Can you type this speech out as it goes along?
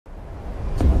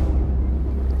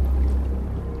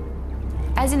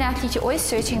As an athlete, you're always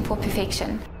searching for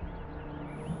perfection.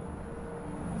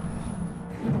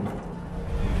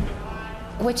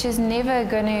 Which is never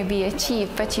going to be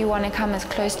achieved, but you want to come as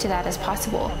close to that as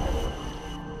possible.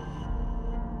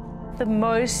 The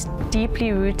most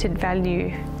deeply rooted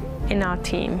value in our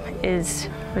team is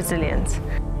resilience.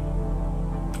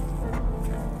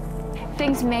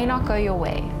 Things may not go your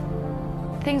way.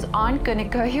 Things aren't going to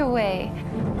go your way.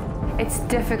 It's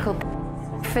difficult.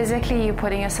 Physically, you're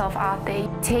putting yourself out there.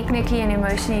 Technically and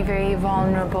emotionally very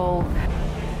vulnerable.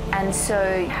 And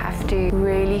so you have to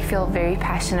really feel very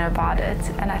passionate about it.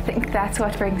 And I think that's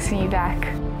what brings me back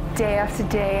day after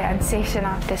day and session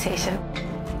after session.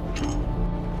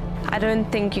 I don't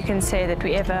think you can say that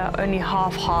we ever only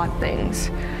half-heart things.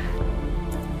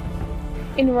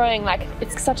 In rowing, like,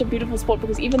 it's such a beautiful sport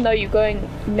because even though you're going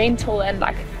mental and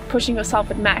like pushing yourself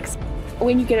at max,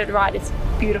 when you get it right, it's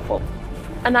beautiful.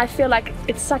 And I feel like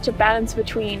it's such a balance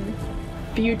between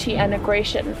beauty and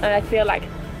aggression. And I feel like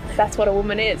that's what a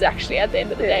woman is actually at the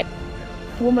end of the day.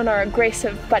 Women are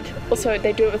aggressive, but also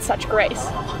they do it with such grace.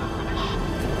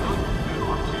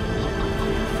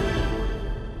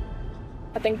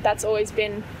 I think that's always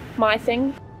been my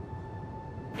thing,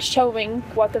 showing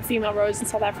what the female rowers in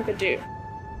South Africa do.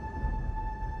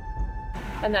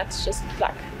 And that's just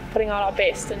like putting out our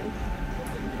best and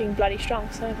being bloody strong,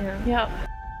 so yeah.